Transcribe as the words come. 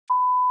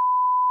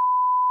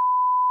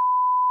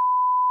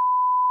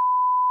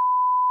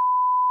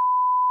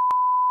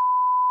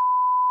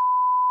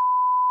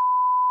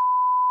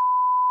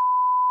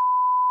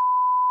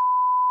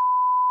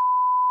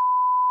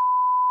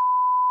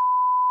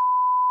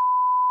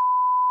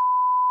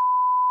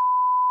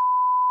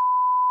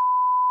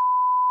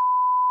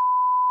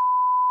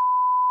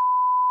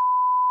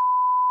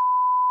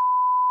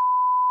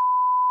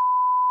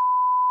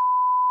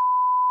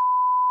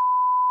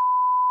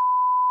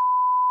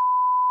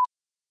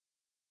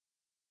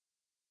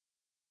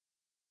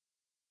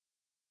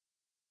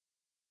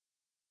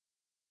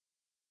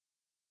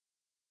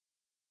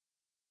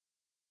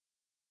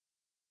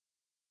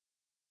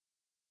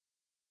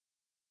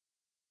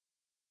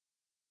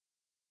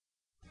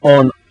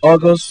On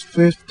August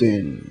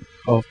 15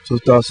 of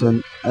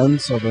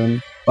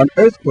 2007, an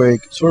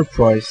earthquake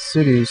surprised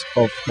cities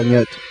of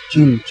Cañete,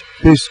 Chincha,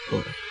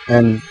 Pisco,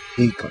 and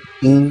Ica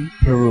in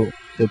Peru.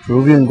 The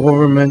Peruvian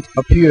government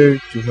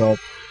appeared to help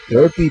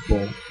their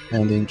people,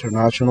 and the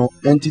international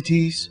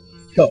entities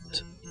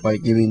helped by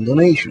giving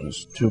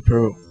donations to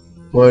Peru.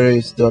 But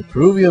is the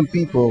Peruvian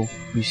people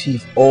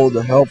receive all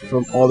the help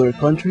from other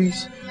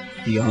countries?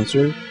 The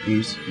answer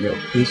is no.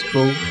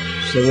 Pisco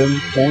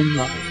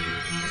 7.9.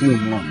 2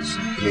 months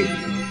later.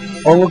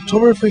 On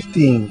October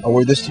 15,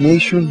 our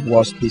destination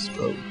was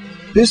Pisco.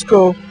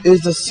 Pisco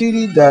is the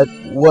city that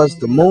was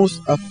the most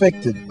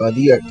affected by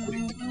the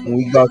earthquake. When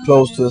we got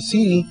close to the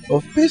city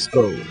of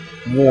Pisco,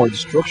 more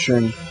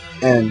destruction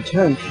and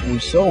tent we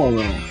saw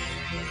around.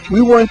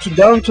 We went to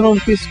downtown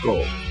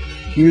Pisco.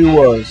 Here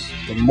was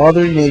the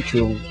Mother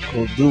Nature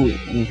could do it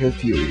in her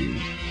fury.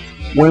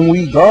 When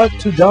we got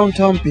to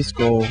downtown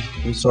Pisco,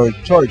 we saw a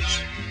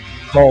church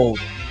called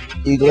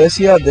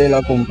Iglesia de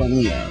la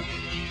Compañía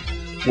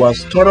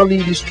was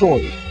totally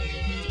destroyed.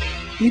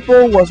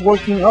 People was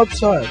working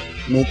outside,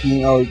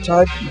 making our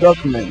type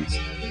documents,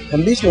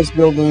 and business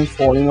buildings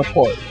falling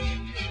apart.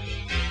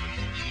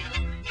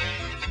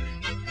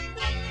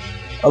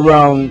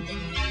 Around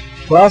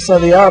Plaza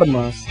de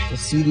Armas, the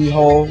city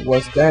hall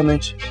was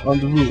damaged on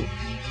the roof.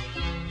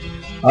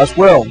 As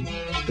well,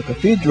 the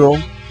cathedral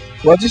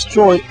was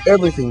destroyed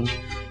everything,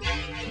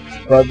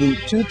 but the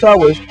two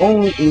towers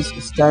only is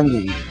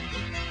standing.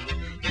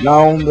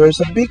 Now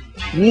there's a big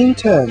green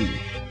tent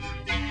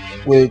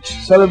which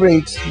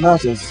celebrates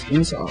masses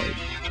inside.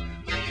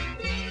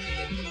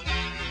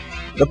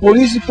 The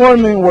police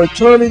department were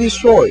totally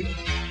destroyed.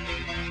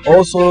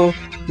 Also,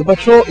 the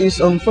patrol is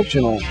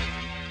unfunctional.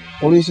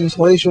 Police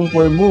installations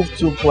were moved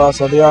to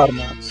Plaza de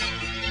Armas.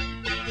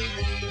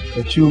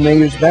 The two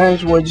mayor's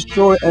banks were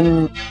destroyed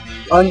and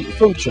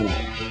unfunctional.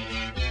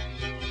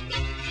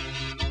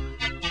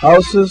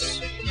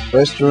 Houses,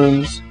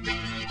 restaurants,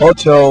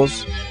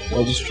 hotels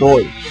were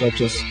destroyed,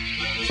 such as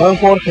San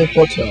Jorge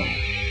Hotel.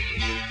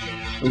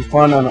 We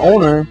found an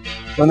owner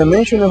when they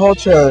mentioned the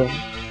hotel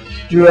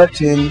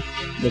directing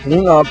the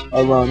cleanup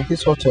around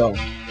his hotel.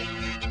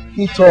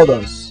 He told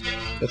us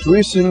the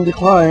tourism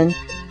decline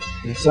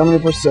is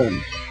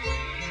 70%.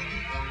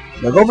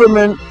 The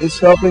government is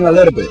helping a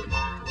little bit,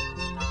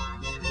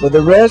 but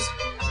the rest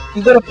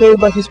he gotta pay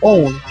by his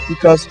own,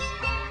 because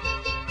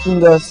in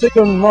the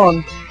second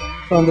month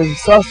from the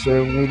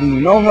disaster will be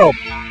no help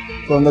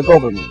from the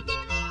government.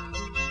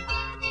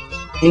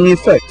 In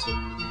effect,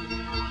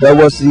 there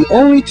was the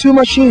only two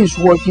machines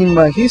working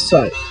by his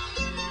side.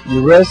 The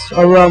rest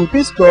around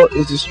Pisco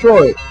is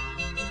destroyed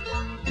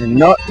and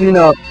not cleaned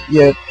up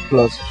yet,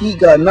 plus he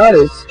got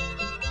notice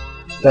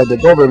that the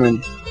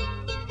government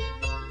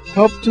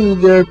helped to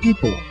their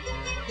people.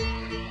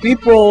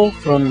 People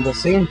from the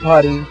same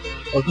party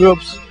or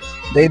groups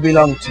they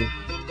belong to.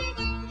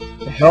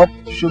 The help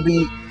should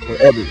be for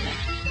everyone.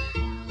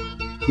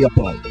 He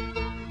applied.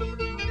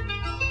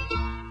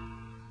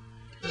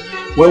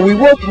 When we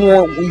walked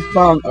more, we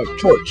found a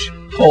church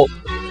called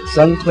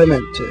San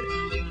Clemente,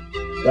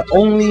 that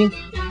only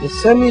the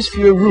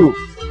semi-sphere roof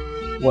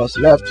was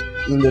left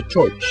in the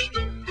church.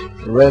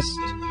 The rest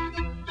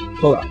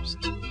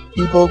collapsed.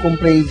 People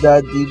complained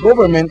that the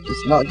government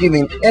is not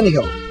giving any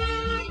help.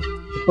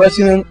 The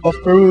president of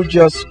Peru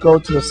just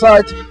goes to the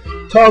site,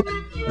 talk,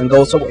 and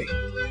goes away.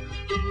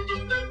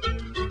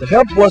 The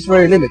help was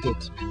very limited.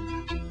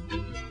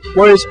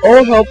 Where is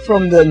all help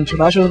from the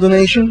international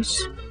donations?